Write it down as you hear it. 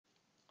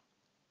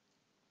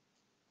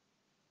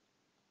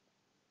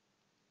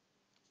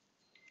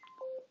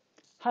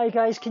Hi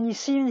guys, can you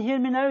see and hear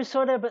me now?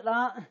 Sorry about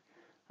that.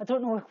 I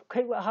don't know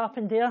quite what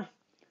happened there.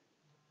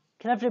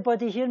 Can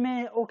everybody hear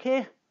me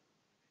okay?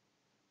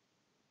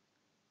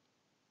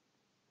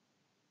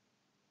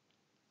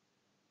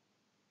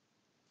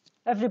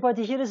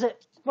 Everybody here, is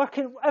it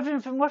working,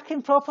 everything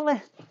working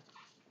properly?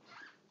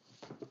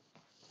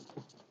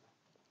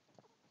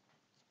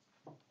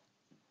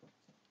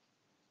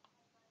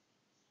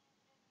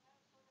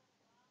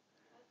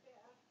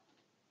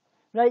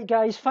 Right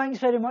guys, thanks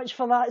very much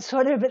for that.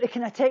 Sorry about the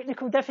kind of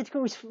technical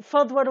difficulties,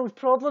 third world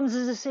problems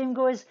as the saying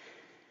goes.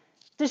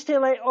 Just to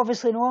let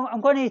obviously know,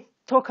 I'm going to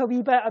talk a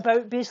wee bit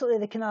about basically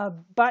the kind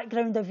of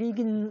background of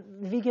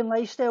vegan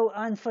lifestyle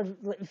and for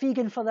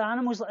vegan for the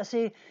animals. Like I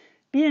say,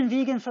 being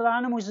vegan for the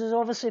animals is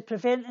obviously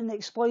preventing the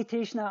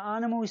exploitation of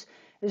animals.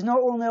 Is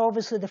not only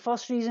obviously the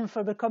first reason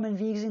for becoming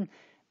vegan,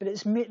 but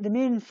it's the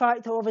main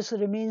factor obviously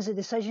remains the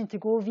decision to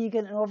go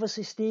vegan and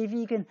obviously stay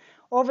vegan.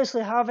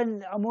 Obviously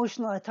having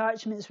emotional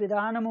attachments with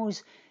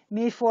animals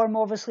may form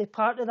obviously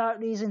part of that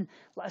reason.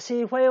 Like I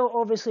say, while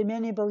obviously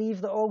many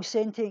believe that all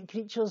sentient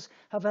creatures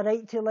have a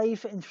right to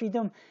life and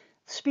freedom,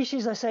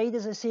 species aside,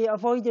 as I say,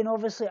 avoiding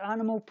obviously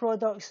animal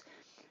products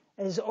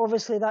is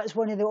obviously, that's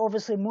one of the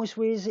obviously most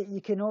ways that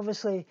you can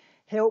obviously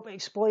help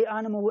exploit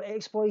animal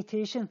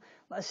exploitation.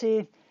 Like I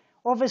say,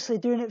 obviously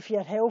doing it for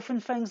your health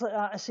and things like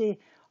that. I say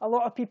a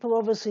lot of people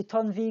obviously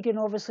turn vegan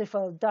obviously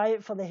for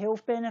diet for the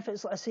health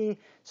benefits, like I say,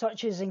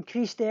 such as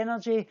increased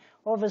energy,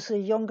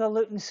 obviously younger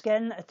looking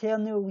skin,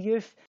 eternal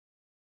youth.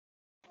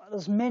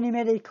 There's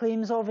many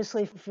claims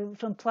obviously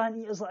from plant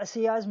eaters, like I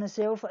say, as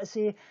myself, like I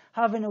say,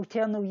 having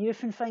eternal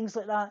youth and things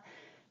like that.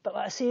 But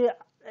like I say,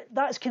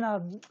 that's kind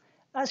of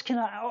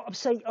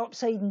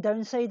upside and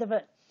downside of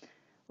it.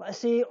 Like I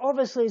say,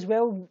 obviously as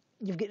well,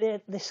 you've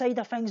got the side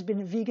of things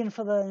being vegan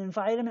for the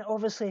environment,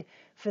 obviously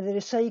for the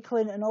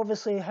recycling and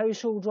obviously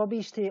household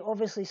rubbish to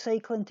obviously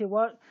cycling to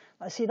work.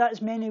 Like I say,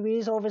 that's many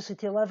ways obviously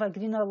to live a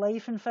greener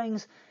life and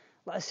things.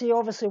 Like I say,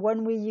 obviously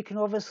one way you can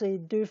obviously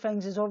do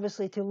things is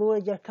obviously to lower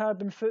your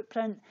carbon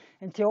footprint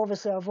and to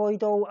obviously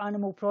avoid all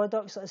animal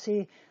products. Like I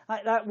say,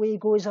 that way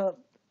goes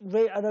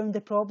right around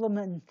the problem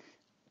and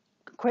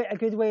quite a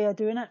good way of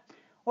doing it.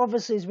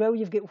 Obviously as well,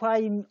 you've got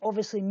why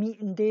obviously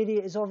meat and dairy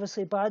is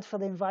obviously bad for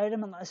the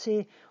environment. Like I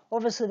say,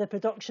 obviously the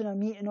production of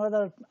meat and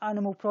other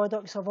animal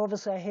products have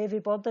obviously a heavy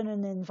burden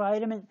in the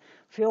environment.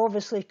 For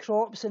obviously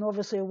crops and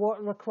obviously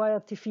water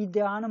required to feed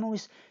the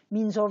animals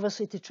means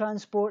obviously to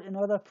transport and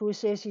other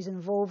processes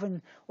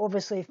involving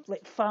obviously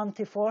like farm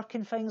to fork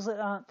and things like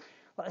that.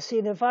 Like I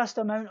say, the vast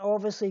amount of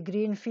obviously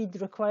grain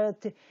feed required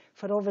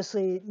for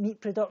obviously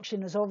meat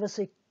production is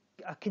obviously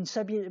a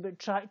contributing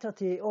factor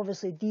to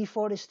obviously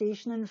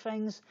deforestation and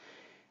things,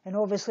 and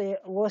obviously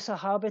loss of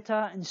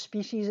habitat and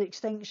species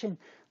extinction.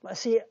 Like I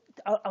say,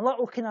 a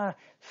little kind of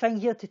thing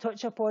here to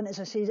touch upon, as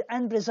I say,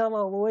 in Brazil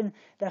alone,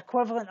 the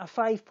equivalent of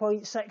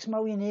 5.6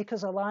 million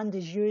acres of land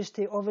is used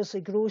to obviously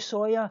grow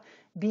soya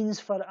beans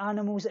for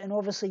animals, and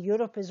obviously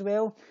Europe as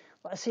well.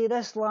 Like I say,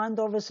 this land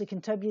obviously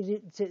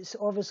contributes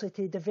obviously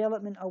to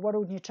development of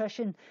world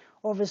nutrition,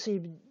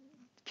 obviously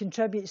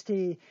contributes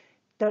to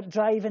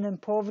driving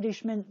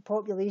impoverishment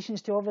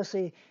populations to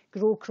obviously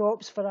grow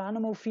crops for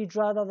animal feed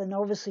rather than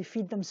obviously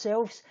feed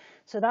themselves.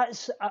 So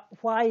that's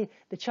why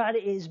the charity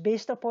is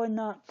based upon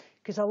that,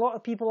 because a lot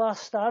of people are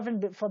starving,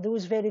 but for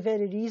those very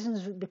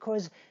reasons,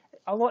 because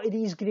a lot of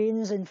these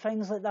grains and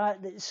things like that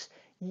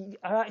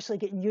are actually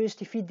getting used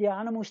to feed the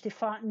animals, to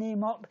fatten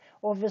them up,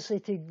 obviously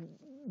to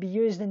be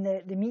used in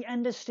the meat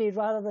industry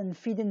rather than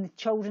feeding the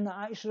children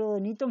that actually really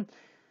need them.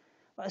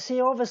 But I say,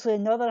 obviously,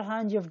 on the other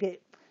hand, you've got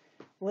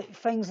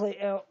things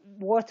like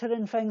water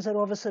and things are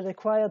obviously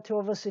required to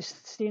obviously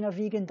sustain a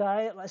vegan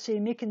diet. Like I say,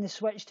 making the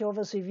switch to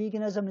obviously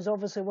veganism is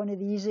obviously one of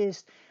the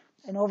easiest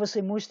and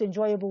obviously most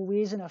enjoyable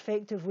ways and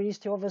effective ways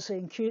to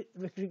obviously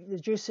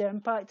reduce the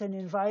impact on the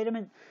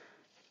environment.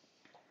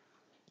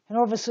 And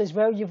obviously as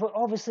well, you've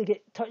obviously got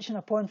touching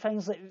upon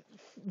things like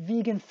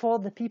vegan for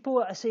the people.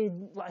 Like I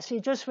say,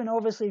 just when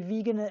obviously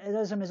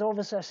veganism is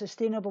obviously a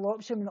sustainable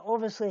option, and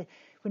obviously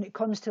when it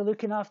comes to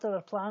looking after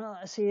our planet,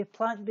 like I say,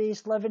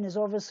 plant-based living is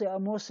obviously a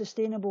more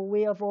sustainable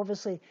way of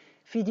obviously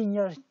feeding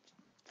your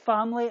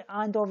family,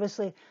 and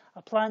obviously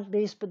a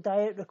plant-based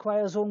diet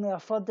requires only a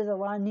third of the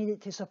land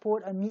needed to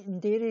support a meat and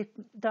dairy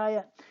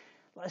diet.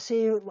 Like I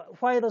say,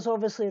 why there's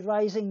obviously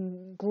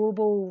rising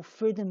global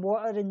food and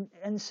water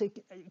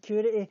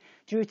insecurity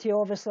due to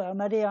obviously a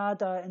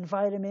myriad of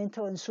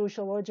environmental and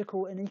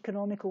sociological and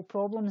economical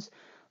problems.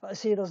 Like I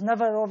say, there's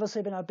never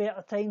obviously been a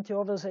better time to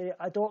obviously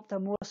adopt a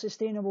more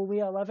sustainable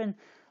way of living.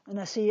 And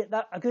I say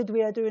that a good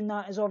way of doing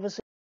that is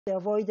obviously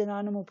avoiding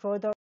animal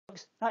products.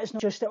 That is not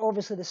just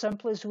obviously the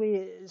simplest way.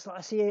 It's like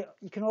I say,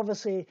 you can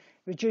obviously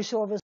reduce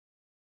obviously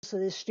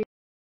the strain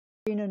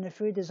on the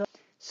food. Is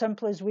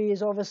simplest way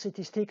is obviously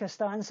to take a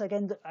stance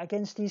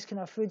against these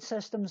kind of food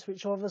systems,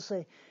 which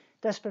obviously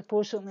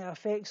disproportionately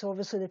affects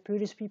obviously the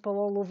poorest people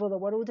all over the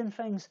world and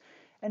things.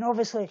 And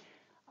obviously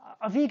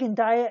a vegan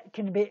diet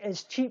can be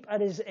as cheap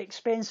or as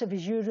expensive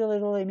as you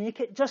really make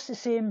it, just the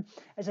same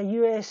as a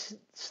US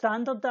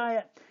standard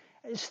diet.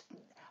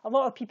 a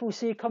lot of people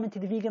say coming to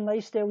the vegan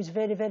lifestyle is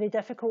very, very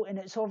difficult, and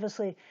it's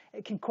obviously,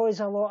 it can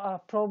cause a lot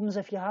of problems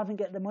if you haven't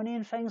got the money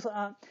and things like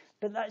that.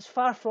 But that's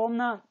far from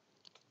that.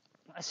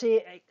 I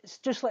say it's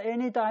just like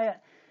any diet,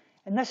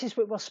 and this is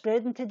what we're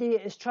spreading today,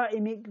 is try to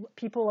make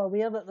people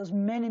aware that there's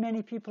many,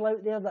 many people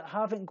out there that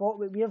haven't got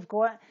what we've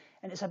got,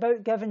 and it's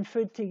about giving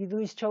food to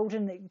those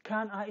children that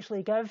can't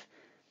actually give.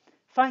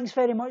 Thanks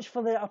very much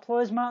for the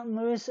applause, Martin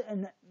Lewis,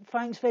 and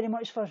thanks very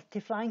much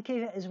to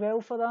Frankie as well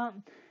for that.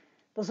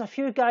 There's a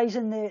few guys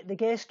in the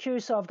guest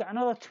queue, so I've got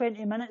another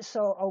 20 minutes,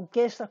 so I'll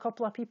guest a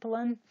couple of people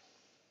in.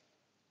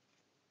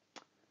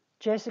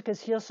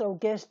 Jessica's here, so I'll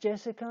guest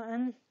Jessica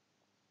in.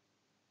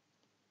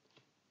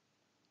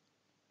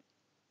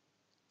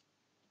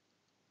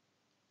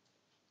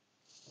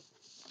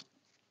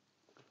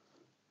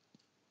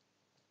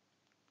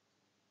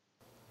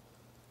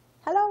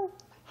 Hello.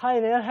 Hi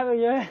there, how are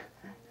you?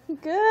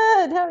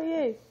 Good, how are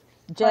you?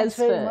 Jazz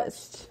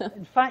first.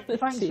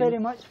 Thanks very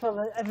much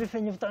for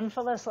everything you've done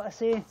for this, like I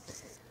say.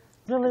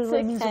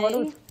 Really means the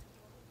world.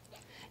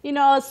 You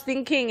know, I was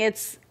thinking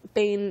it's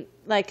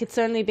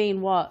only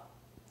been, what,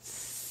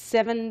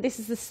 7, this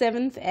is the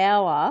 7th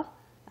hour,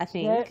 I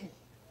think. Yeah.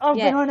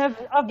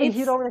 I've been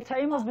here all the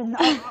time.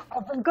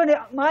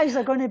 My eyes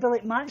are going to be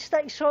like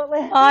matchsticks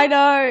shortly. I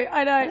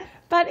know.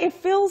 But it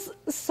feels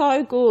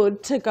so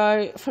good to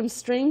go from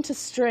stream to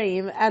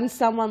stream, and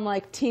someone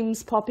like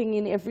Tim's popping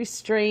in every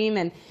stream,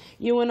 and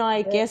you and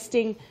I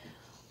guesting.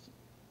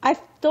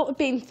 I've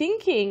been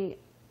thinking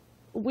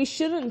we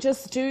shouldn't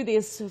just do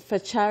this for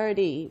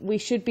charity. We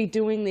should be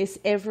doing this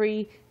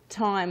every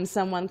time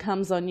someone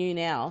comes on You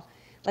Now.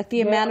 Like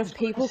the amount of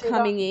people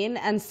coming in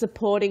and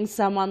supporting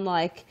someone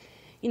like,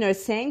 you know,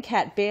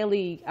 Sandcat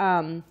barely,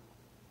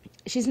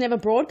 she's never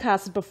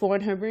broadcasted before,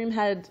 and her room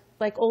had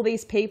like all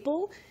these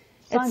people.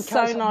 It's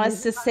so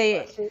nice to see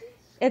it.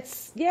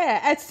 It's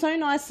so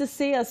nice to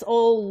see us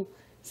all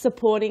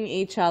supporting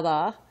each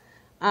other.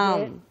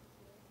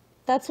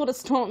 That's what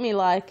it's taught me.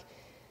 Like,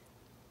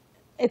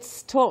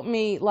 it's taught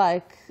me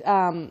like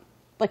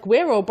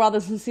we're all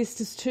brothers and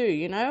sisters too.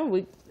 You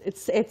know, it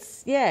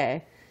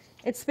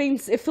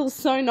feels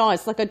so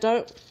nice. Like I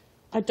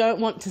don't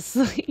want to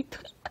sleep.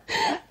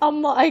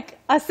 I'm like,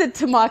 I said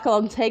to Michael,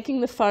 I'm taking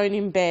the phone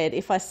in bed.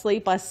 If I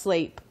sleep, I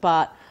sleep,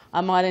 but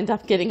I might end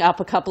up getting up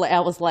a couple of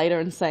hours later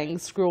and saying,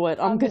 screw it,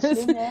 I'm going to...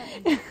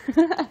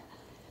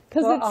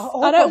 Because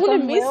I don't want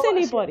to miss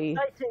anybody.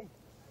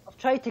 I've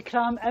tried to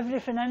cram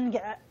everything in,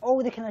 get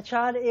all the kind of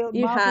charity.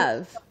 You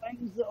have.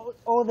 Things,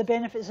 all the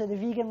benefits of the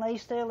vegan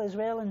lifestyle as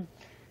well, and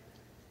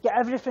get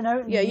everything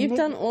out. Yeah, you've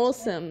done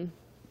awesome.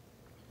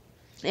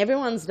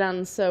 Everyone's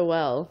done so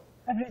well.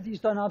 Everybody's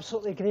done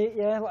absolutely great,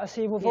 yeah. Like I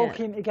say, we've all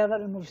came together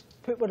and we've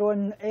put our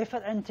own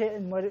effort into it,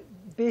 and we're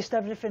based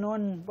everything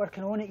on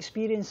working on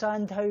experience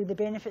and how the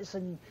benefits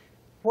and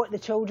what the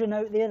children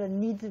out there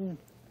need and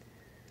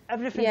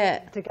everything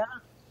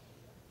together.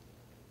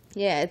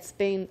 Yeah, it's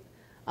been...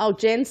 Oh,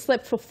 Jen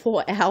slept for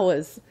 4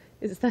 hours.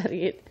 Is that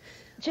it?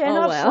 Jen,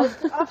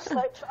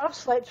 I've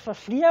slept for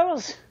 3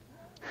 hours.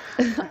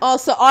 Oh,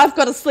 so I've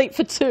got to sleep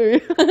for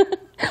 2.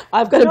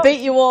 I've got to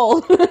beat you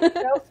all.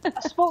 Well,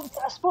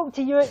 I spoke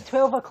to you at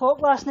 12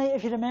 o'clock last night,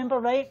 if you remember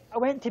right. I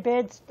went to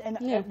bed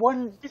at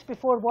 1, just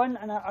before 1,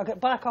 and I got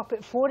back up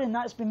at 4, and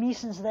that's been me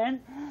since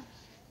then.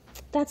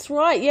 That's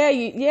right.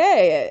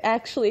 Yeah,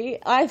 actually.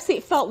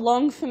 It felt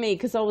long for me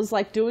because I was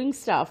like doing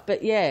stuff,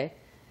 but yeah,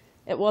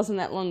 it wasn't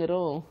that long at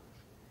all.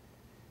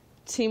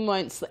 Tim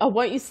won't sleep. Oh,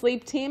 won't you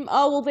sleep, Tim?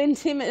 Oh, well then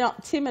Tim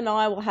and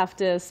I will have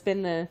to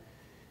spend the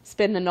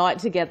night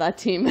together,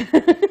 Tim.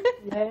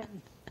 Yeah.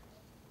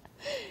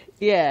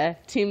 Yeah,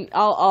 Tim,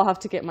 I'll have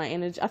to get my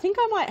energy. I think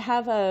I might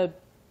have a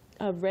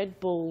Red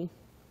Bull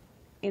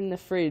in the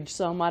fridge,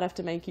 so I might have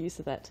to make use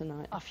of that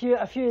tonight. A few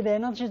of the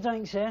energy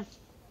drinks, yeah.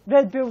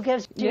 Red Bull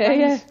gives you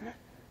Yeah.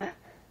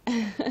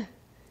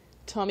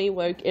 Tommy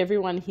woke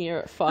everyone here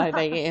at 5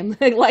 a.m.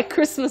 like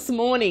Christmas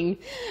morning.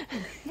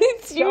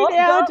 It's You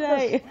Now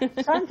day.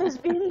 Santa's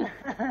been.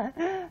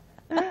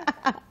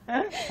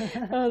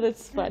 Oh,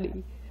 that's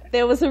funny.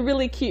 There was a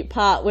really cute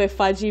part where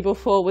Fudgy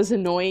before was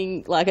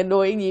annoying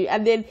you,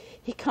 and then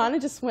he kind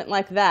of just went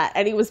like that,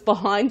 and he was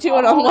behind you,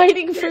 and I'm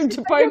waiting for him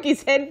to poke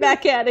his head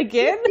back out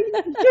again.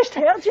 He just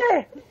heard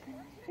you.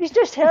 He's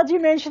just heard you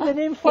mention the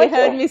name Fudgy. He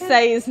heard me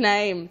say his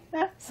name.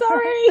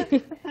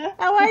 Sorry.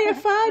 How are you,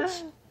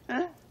 Fudge?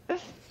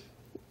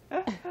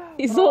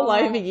 He's all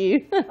over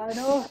you. I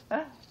know.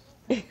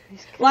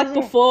 Like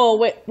before,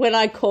 when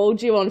I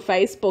called you on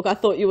Facebook, I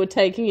thought you were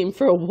taking him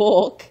for a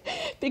walk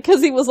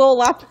because he was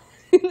all up.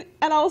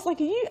 And I was like,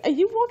 are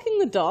you walking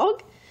the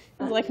dog?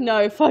 I was like,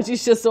 no,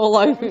 Fudgy's just all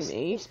over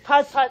me. He's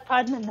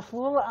padding in the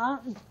floor like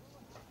that.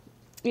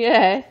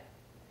 Yeah.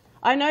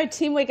 I know,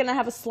 Tim, we're going to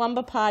have a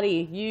slumber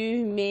party.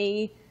 You,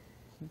 me,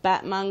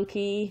 Bat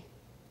Monkey.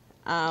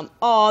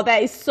 Oh,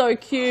 that is so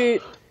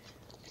cute.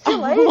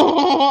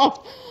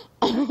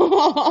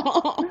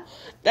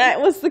 That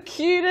was the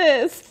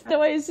cutest. The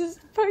way he just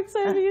pokes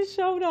over your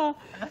shoulder.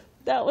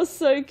 That was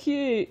so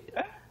cute.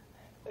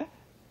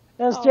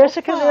 There's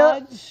Jessica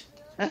Fudge.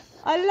 there.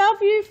 I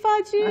love you,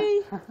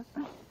 Fudgy.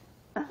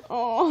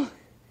 Oh,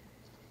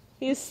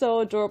 he's so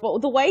adorable.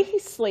 The way he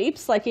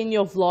sleeps, like in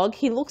your vlog,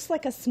 he looks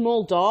like a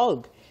small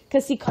dog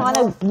because he kind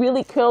of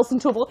really curls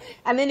into a ball,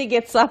 and then he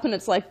gets up and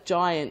it's like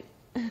giant.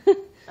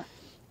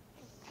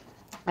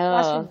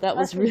 That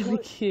was really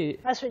cute.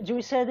 That's what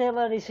Joe said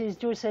earlier.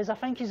 Joe says, I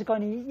think he's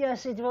going to eat you. I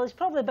said, well, he's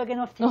probably big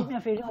enough to eat me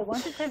if he really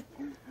wanted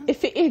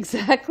to.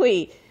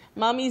 Exactly.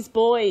 Mummy's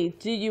boy,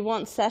 do you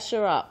want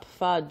Sasha up?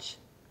 Fudge.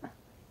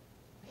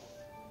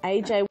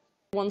 AJ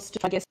wants to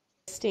try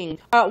guesting.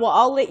 All right, well,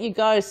 I'll let you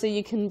go so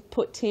you can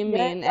put Tim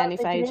in, and if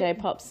AJ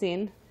pops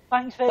in.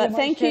 Thanks very much. But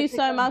thank you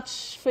so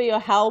much for your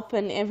help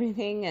and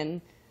everything,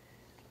 and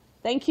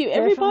thank you,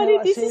 everybody.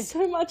 This is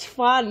so much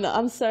fun.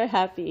 I'm so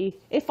happy.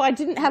 If I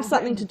didn't have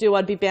something to do,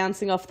 I'd be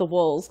bouncing off the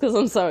walls because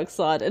I'm so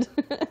excited.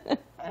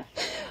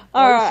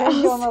 All right,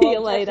 I'll see you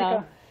later.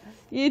 Jessica.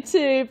 You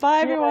too. Bye,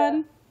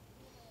 everyone.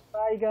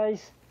 Bye,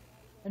 guys.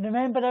 And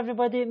remember,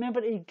 everybody,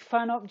 to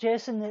fan up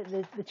Jess in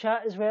the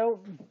chat as well.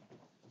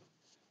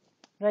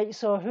 Right,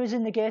 so who's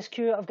in the guest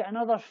queue? I've got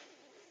another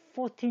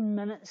 14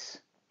 minutes.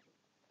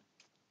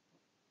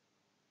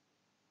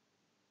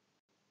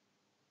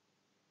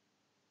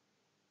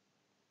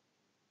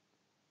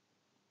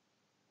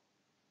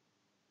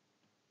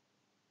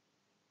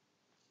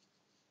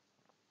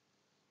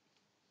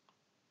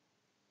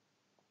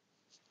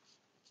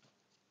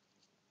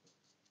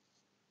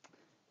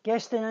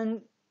 Guesting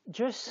in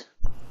Juice.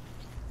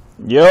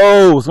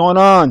 Yo, what's going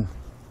on?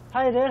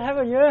 Hi there, how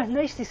are you?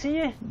 Nice to see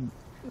you.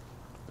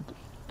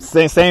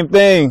 Same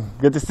thing.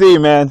 Good to see you,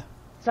 man.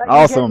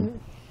 Awesome.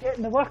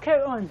 Getting the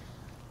workout on?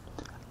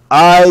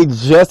 I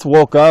just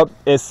woke up.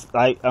 It's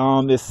like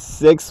it's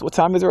 6. What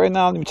time is it right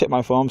now? Let me check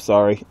my phone.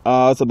 Sorry.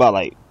 It's about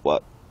like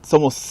what? It's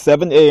almost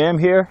 7 a.m.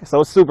 here,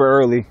 so it's super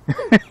early.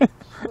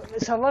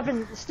 It's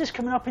 11. It's just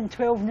coming up in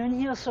 12 noon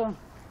here, so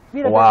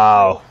we're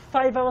wow.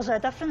 5 hours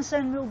of difference.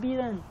 Then we'll be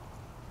then.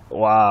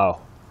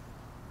 Wow.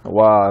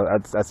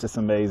 That's just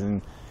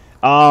amazing.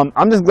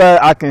 I'm just glad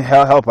I can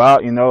help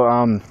out. You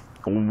know,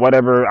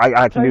 whatever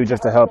I can do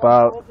just to help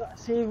out.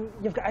 See,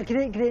 you've got a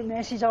great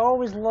message. I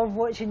always love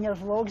watching your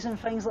vlogs and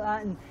things like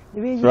that, and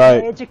the way you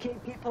right.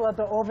 educate people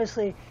about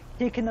obviously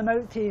taking them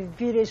out to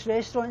various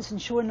restaurants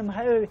and showing them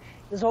how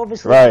there's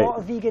obviously right. a lot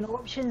of vegan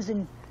options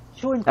and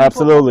showing people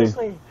absolutely.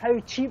 Obviously how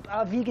cheap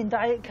a vegan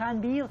diet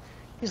can be.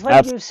 Because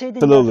like you've said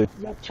in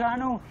your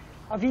channel,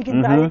 a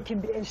vegan diet can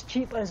be as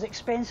cheap or as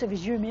expensive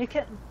as you make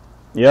it.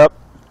 Yep.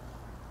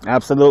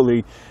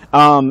 Absolutely.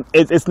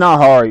 It's not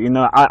hard, you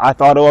know. I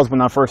thought it was when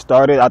I first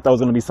started. I thought it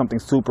was going to be something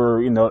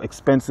super, you know,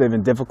 expensive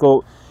and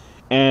difficult,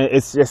 and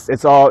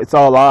it's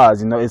all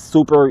odds, you know. It's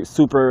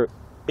super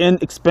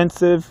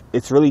inexpensive.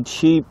 It's really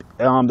cheap.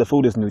 The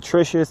food is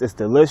nutritious. It's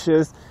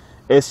delicious.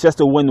 It's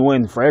just a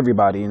win-win for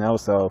everybody, you know.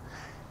 So,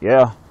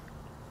 yeah,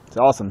 it's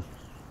awesome.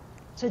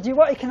 So, do you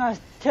want to kind of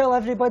tell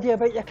everybody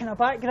about your kind of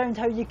background,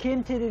 how you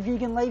came to the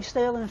vegan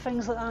lifestyle and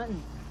things like that?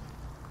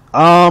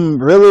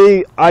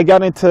 Really, I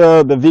got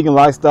into the vegan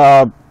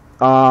lifestyle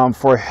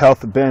for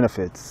health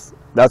benefits.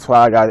 That's why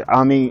I got it.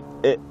 I mean,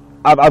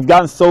 I've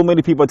gotten so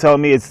many people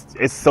telling me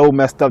it's so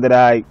messed up that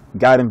I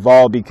got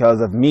involved because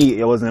of me.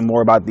 It wasn't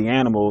more about the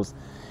animals,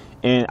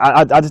 and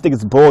I just think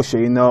it's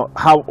bullshit. You know,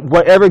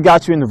 whatever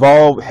got you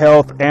involved,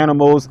 health,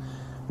 animals,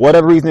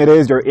 whatever reason it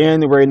is, we're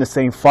in the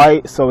same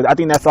fight. So I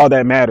think that's all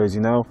that matters.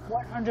 You know.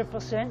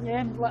 100%,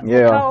 yeah. Like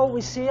I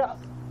always say,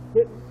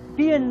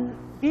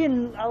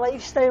 being a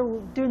lifestyle,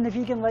 doing the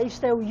vegan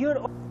lifestyle,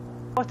 you're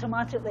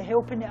automatically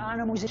helping the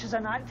animals as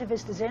an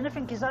activist as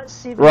anything, because that's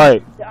saving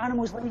the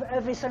animals' life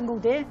every single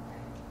day.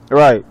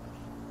 Right.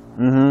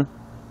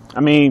 I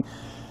mean,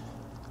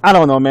 I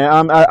don't know,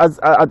 man. I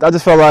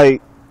just feel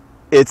like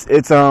it's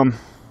just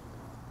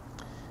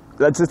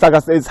like I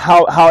said, it's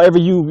however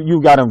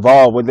you got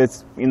involved with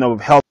it's, you know,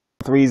 health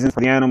reasons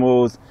for the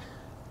animals.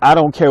 I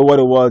don't care what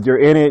it was. You're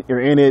in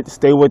it,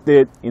 stay with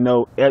it, you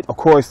know, of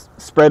course,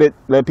 spread it,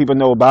 let people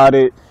know about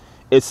it.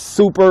 It's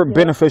super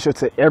beneficial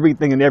to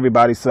everything and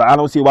everybody, so I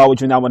don't see why would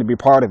you not want to be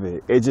part of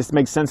it. It just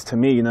makes sense to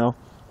me, you know.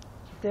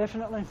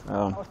 Definitely.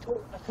 I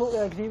totally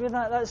agree with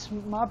that. That's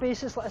my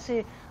basis. Like I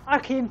say, I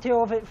came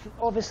to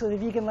obviously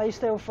the vegan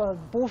lifestyle for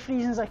both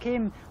reasons. I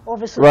came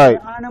obviously for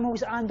the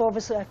animals, and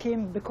obviously I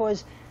came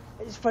because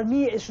for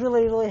me it's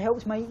really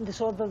helped my eating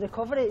disorder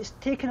recovery. It's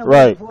taken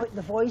away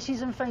the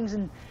voices and things,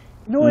 and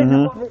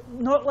knowing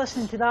not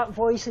listening to that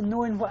voice and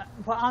knowing what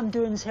I'm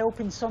doing is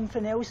helping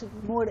something else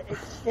more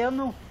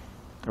external.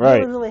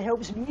 Really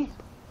helps me.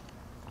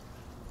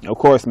 Of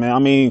course, man. I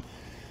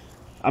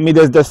mean,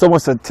 there's so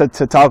much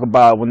to talk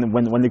about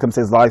when it comes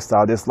to this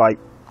lifestyle. There's like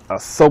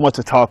so much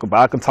to talk about.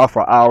 I can talk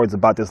for hours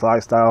about this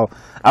lifestyle.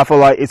 I feel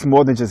like it's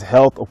more than just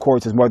health. Of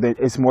course, it's more than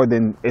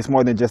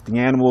just the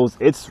animals.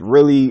 It's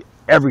really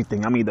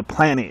everything. I mean, the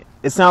planet.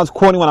 It sounds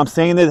corny when I'm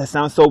saying this. It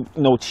sounds so,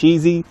 you know,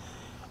 cheesy,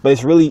 but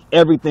it's really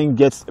everything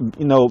gets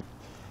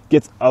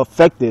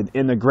affected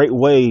in a great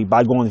way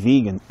by going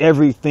vegan.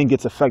 Everything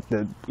gets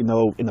affected, you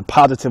know, in a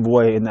positive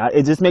way, and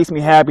it just makes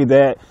me happy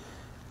that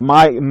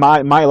my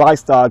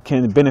lifestyle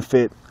can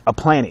benefit a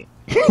planet.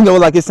 You know,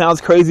 like it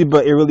sounds crazy,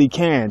 but it really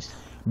can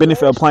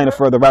benefit a It's planet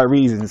true. for the right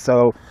reasons.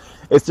 So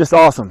it's just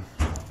awesome.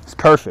 It's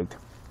perfect.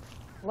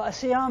 Like I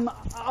say, I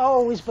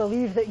always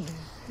believe that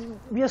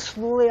we're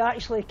slowly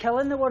actually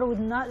killing the world,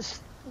 and that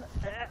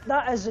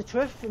is the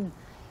truth. And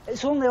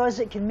it's only us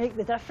that can make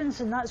the difference,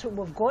 and that's what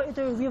we've got to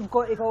do. We've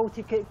got to all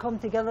to come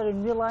together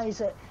and realise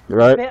that it's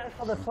Right. better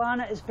for the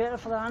planet, it's better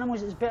for the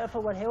animals, it's better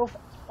for our health.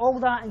 All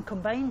that and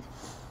combined.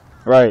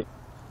 Right.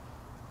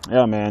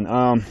 Yeah, man.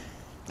 I'm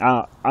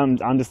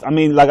just. I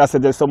mean, like I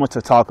said, there's so much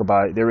to talk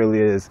about. There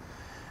really is.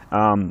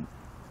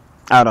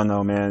 I don't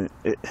know, man.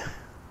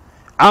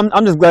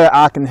 I'm just glad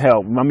I can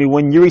help. I mean,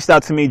 when you reached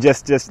out to me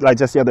just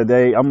the other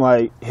day, I'm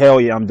like,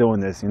 hell yeah, I'm doing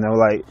this. You know,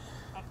 like,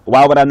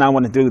 why would I not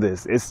want to do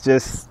this? It's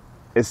just,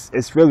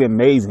 it's really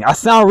amazing. I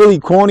sound really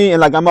corny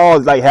and like I'm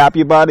always like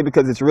happy about it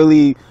because it's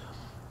really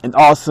an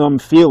awesome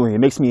feeling. It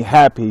makes me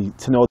happy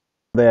to know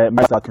that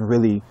my style can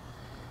really,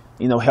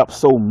 you know, help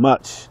so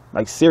much.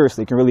 Like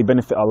seriously, it can really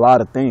benefit a lot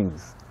of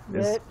things.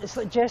 Yeah, it's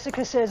like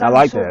Jessica says, I I'm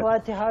like so that.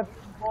 glad to have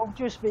you involved,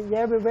 Juice. But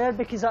yeah, we were,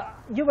 because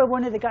you were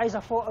one of the guys I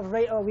thought of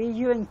right away.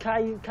 You and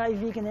Kai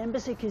Vegan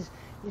Embassy, because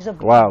you've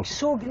got Wow.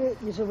 so great,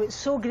 you've got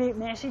so great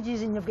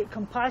messages, and you've got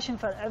compassion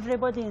for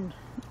everybody, and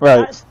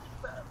Right. that's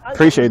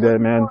Appreciate that,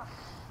 man.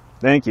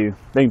 Thank you.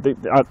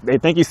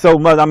 Thank you so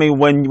much. I mean,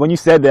 when you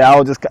said that,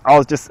 I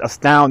was just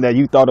astounded that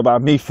you thought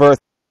about me first.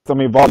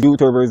 Some involved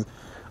YouTubers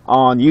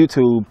on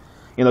YouTube,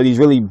 you know, these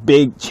really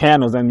big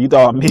channels, and you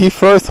thought me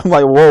first. I'm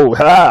like, whoa,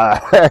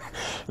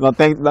 you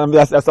know,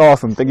 that's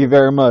awesome. Thank you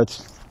very much.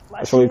 Like I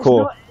That's say, really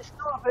cool. it's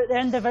not about the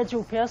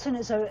individual person.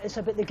 It's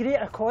about the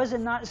greater cause,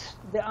 and that's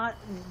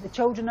the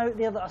children out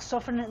there that are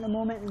suffering at the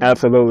moment. And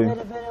Absolutely.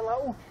 very, very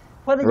little.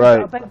 Whether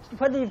Right.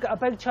 whether you've got a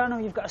big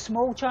channel, you've got a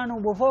small channel,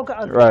 we've all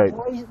got a Right.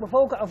 voice. We've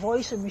all got a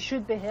voice, and we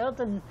should be heard.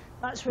 And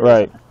that's what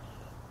Right.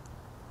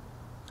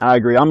 I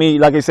agree. I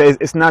mean, like I say,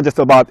 it's not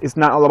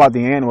all about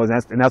the animals,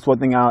 and that's one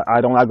thing I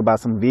don't like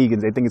about some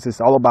vegans. They think it's just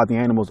all about the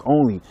animals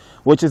only,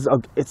 which is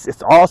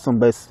it's awesome,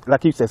 but it's,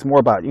 like you said, it's more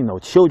about, you know,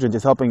 children,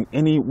 just helping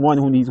anyone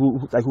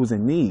who's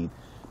in need.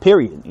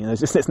 Period. You know,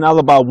 it's not all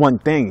about one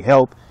thing.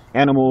 Health,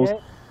 animals. Yeah.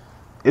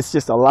 It's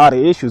just a lot of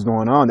issues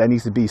going on that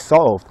needs to be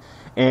solved,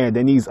 and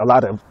there needs a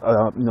lot of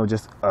you know,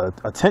 just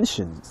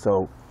attention.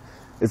 So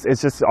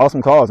it's just an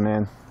awesome cause,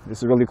 man.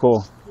 This is really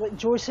cool. Like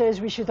Joe says,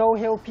 we should all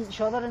help each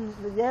other, and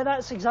yeah,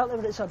 that's exactly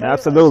what it's about.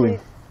 Absolutely. Like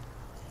I say,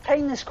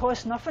 kindness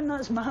costs nothing.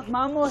 That's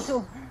my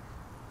motto.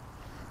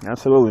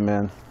 Absolutely,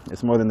 man.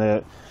 It's more than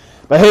that.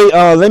 But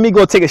hey, let me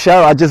go take a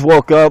shower. I just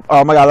woke up.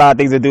 I got a lot of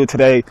things to do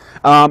today.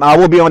 I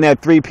will be on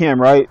at 3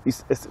 p.m., right?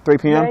 It's 3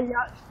 p.m.?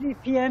 Yeah, 3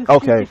 p.m.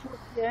 Okay. 3 to 4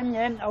 p.m.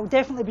 Yeah, I'll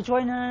definitely be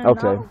joining in.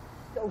 Okay.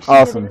 I'll see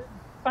Awesome. you there.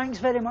 Thanks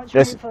very much,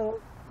 Yes. mate, for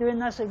doing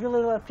this. I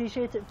really, really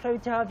appreciate it.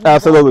 Proud to have you.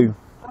 Absolutely.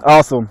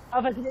 Awesome.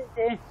 Have a great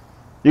day.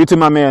 You too,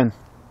 my man.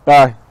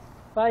 Bye.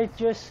 Bye,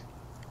 Juice.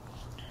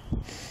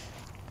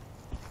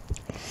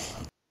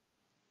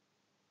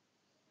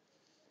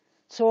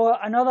 So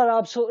another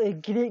absolutely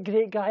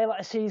great guy. Like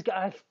I say, he's got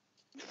a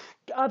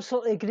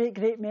absolutely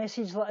great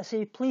message. Like I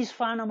say, please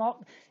fan him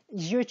up.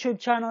 His YouTube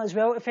channel as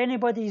well. If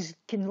anybody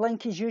can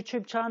link his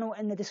YouTube channel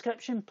in the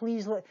description,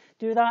 please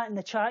do that in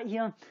the chat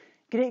here.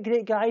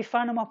 Great guy.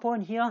 Fan him up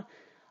on here.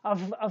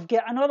 I've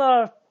got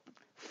another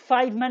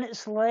 5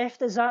 minutes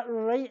left. Is that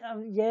right?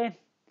 Yeah.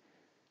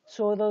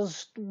 So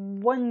there's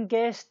one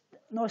guest.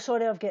 No,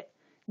 sorry, I've got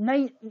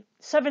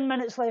 7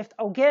 minutes left.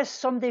 I'll guest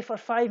somebody for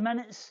 5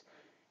 minutes,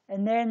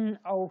 and then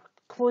I'll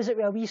close it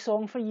with a wee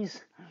song for you.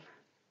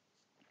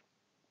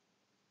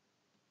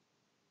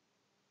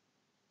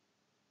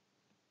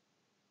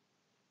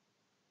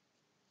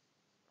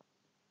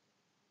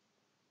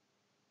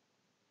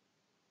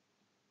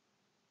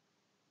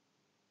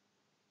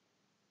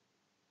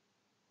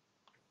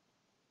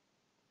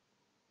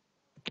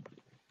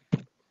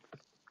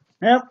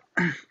 Yep.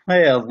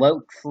 Well,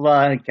 looks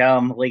like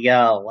I'm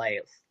the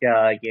last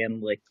guy in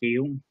the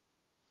queue.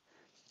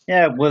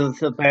 Yeah, I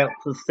was about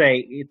to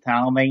say,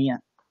 Tommy,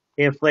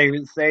 if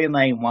there's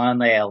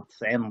anyone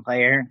else in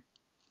there,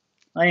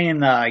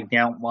 and I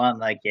don't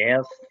want to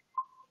guess.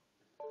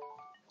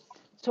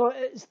 So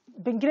it's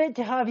been great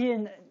to have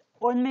you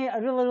on, mate. I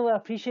really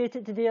appreciate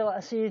it today. Like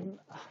I say,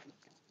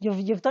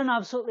 you've done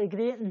absolutely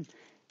great. And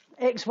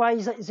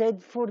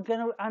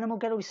XYZ4 Animal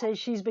Girl says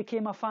she's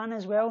became a fan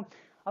as well.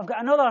 I've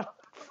got another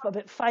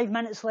about 5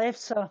 minutes left,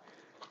 so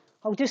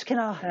I'll just kind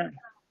of.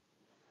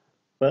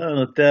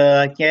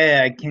 But,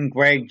 yeah,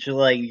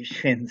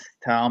 congratulations,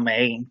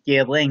 Tommy,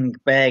 getting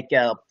back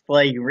up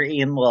there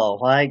in the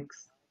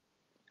likes.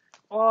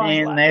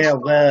 And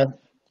now,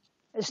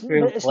 It's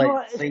let's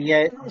see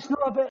it.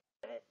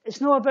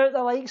 It's not about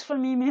the likes for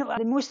me, mate. Like,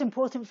 the most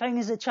important thing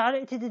is the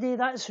charity today.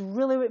 That's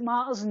really what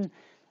matters, and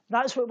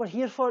that's what we're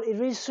here for, to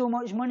raise so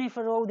much money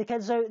for all the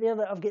kids out there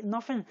that have got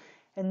nothing.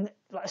 And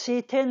like I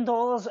say,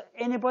 $10.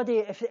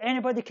 If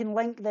anybody can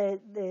link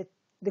the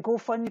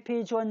GoFundMe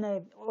page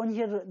on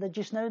here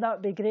just now,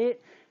 that'd be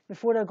great.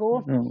 Before I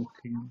go.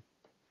 Okay.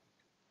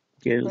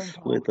 Just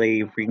with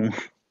everyone.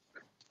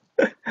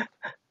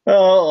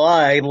 Oh,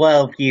 I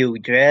love you,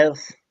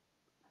 Jess.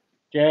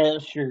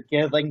 Jess, you're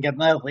giving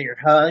another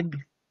hug.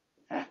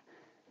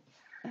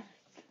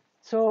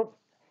 So,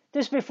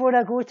 just before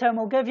I go, Tim,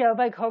 I'll give you a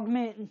big hug,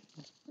 mate.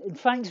 And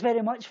thanks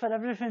very much for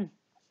everything.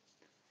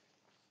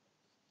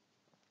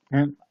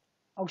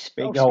 I'll Big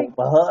speak old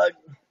hug.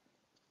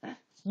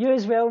 you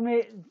as well,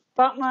 mate.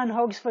 Batman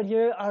hugs for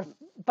you, or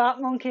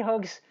Bat Monkey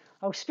hugs.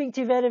 I'll speak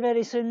to you very,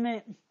 very soon,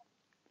 mate.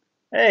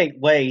 Hey,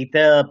 wait,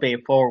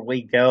 before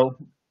we go,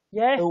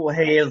 Yeah? who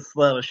has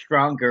the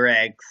stronger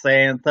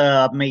accent,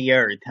 me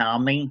or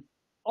Tommy?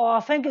 Oh, I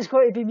think it's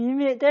got to be me,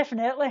 mate,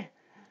 definitely.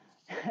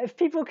 If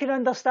people can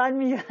understand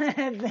me,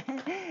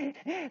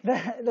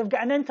 they've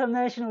got an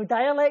international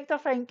dialect, I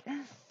think.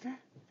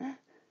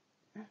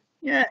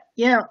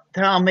 Yeah,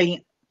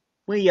 Tommy,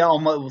 we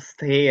almost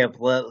have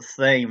the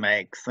same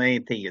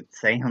accent, it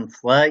sounds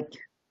like.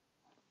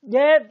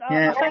 Yeah,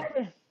 Yeah, I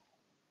think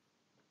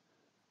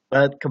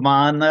but come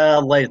on,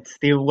 let's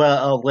do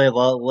a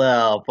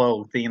little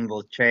vote in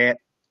the chat.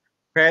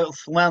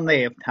 Press 1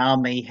 if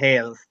Tommy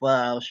has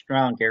the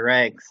stronger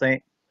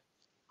accent.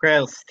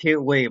 Press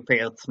 2 if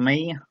it's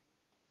me.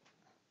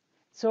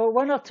 so.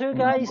 1 or 2,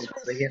 guys.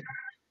 Let's see it.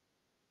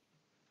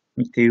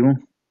 Me too.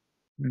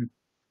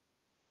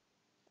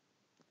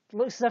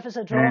 Looks as if it's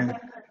a draw.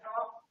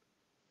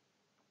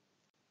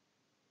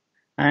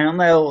 I don't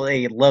know,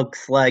 it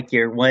looks like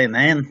you're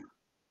winning.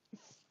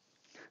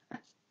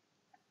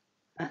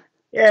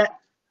 Yeah,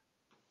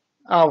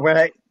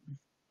 alright.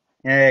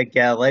 Yeah,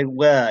 Gally,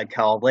 we'll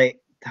call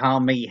it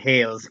Tommy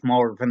has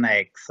more of an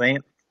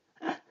accent.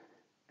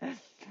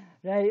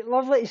 Right,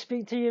 lovely to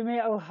speak to you, mate.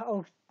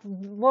 I'll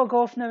log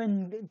off now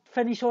and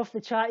finish off the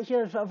chat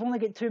here. I've only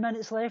got 2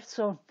 minutes left,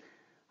 so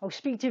I'll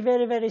speak to you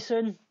very, very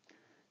soon.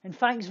 And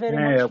thanks very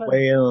much for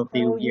We'll all do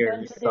you've your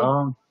done today.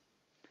 song.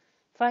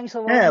 Thanks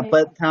a lot, Yeah, mate.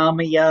 but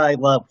Tommy, I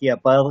love you,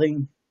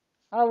 buddy.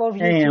 I love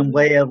you And too.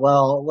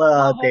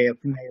 we'll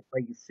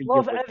definitely see you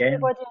Love again.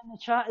 everybody in the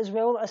chat as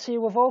well. Like I say,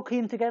 we've all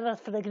came together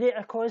for a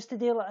greater cause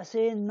today, like I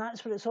say, and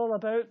that's what it's all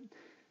about.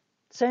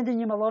 Sending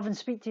you my love and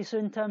speak to you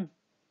soon, Tim.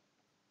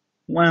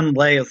 One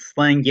last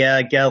thing,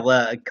 I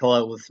gotta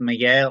close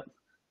me out.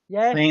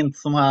 Yeah?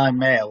 Since my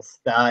mouse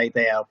died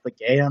out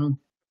again.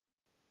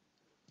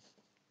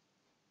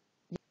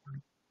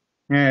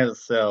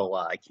 So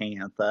I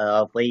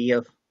can't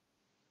leave.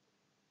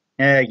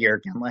 You're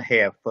gonna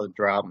have to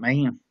drop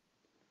me.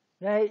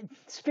 Right.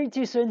 Speak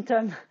to you soon,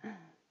 Tim.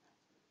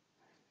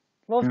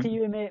 Love to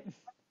you, mate.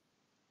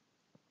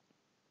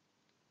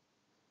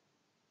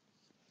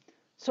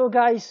 So,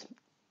 guys,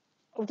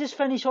 I'll just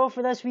finish off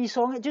with this wee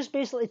song. It just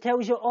basically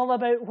tells you all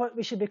about what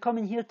we should be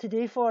coming here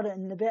today for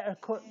and the better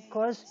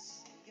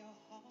cause.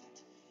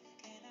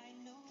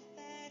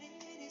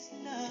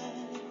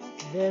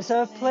 There's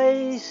a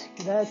place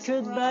that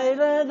could be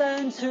better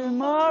than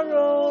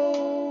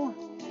tomorrow.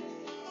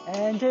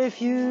 And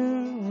if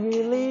you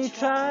really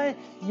try,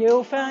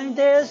 you'll find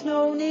there's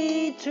no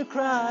need to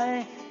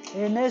cry.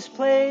 In this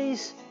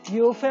place,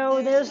 you'll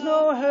feel there's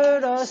no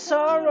hurt or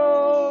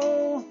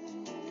sorrow.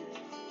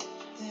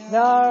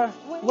 There are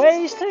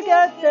ways to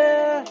get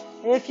there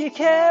if you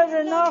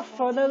care enough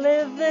for the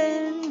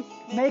living.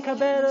 Make a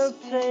better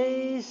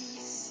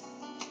place.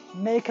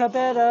 Make a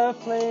better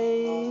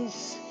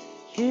place.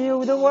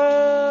 Heal the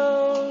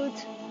world.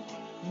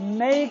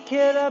 Make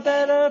it a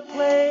better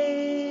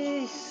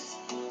place.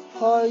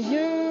 For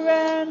you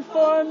and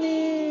for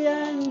me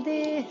and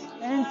the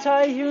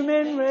entire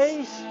human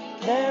race.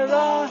 There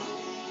are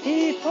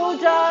people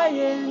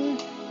dying.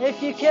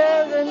 If you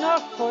care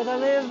enough for the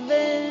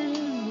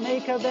living,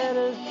 make a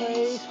better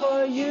place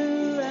for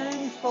you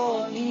and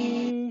for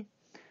me.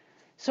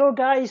 So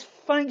guys,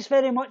 thanks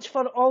very much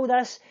for all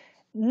this.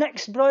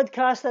 Next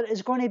broadcaster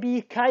is going to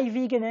be Kai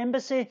Vegan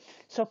Embassy.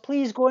 So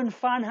please go and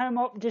fan him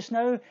up just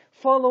now.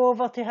 Follow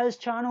over to his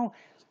channel.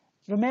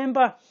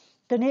 Remember,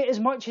 donate as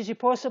much as you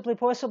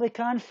possibly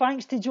can.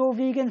 Thanks to Joe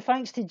Vegan.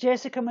 Thanks to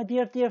Jessica, my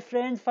dear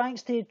friend.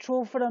 Thanks to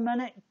Troll for a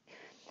Minute.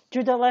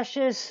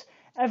 Judalicious.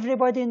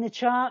 Everybody in the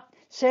chat.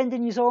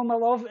 Sending you all my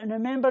love. And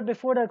remember,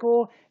 before I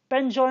go,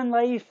 binge on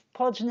life,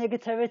 purge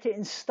negativity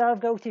and starve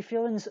guilty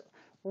feelings.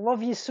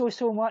 Love you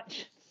so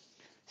much.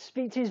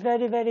 Speak to you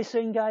very, very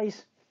soon,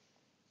 guys.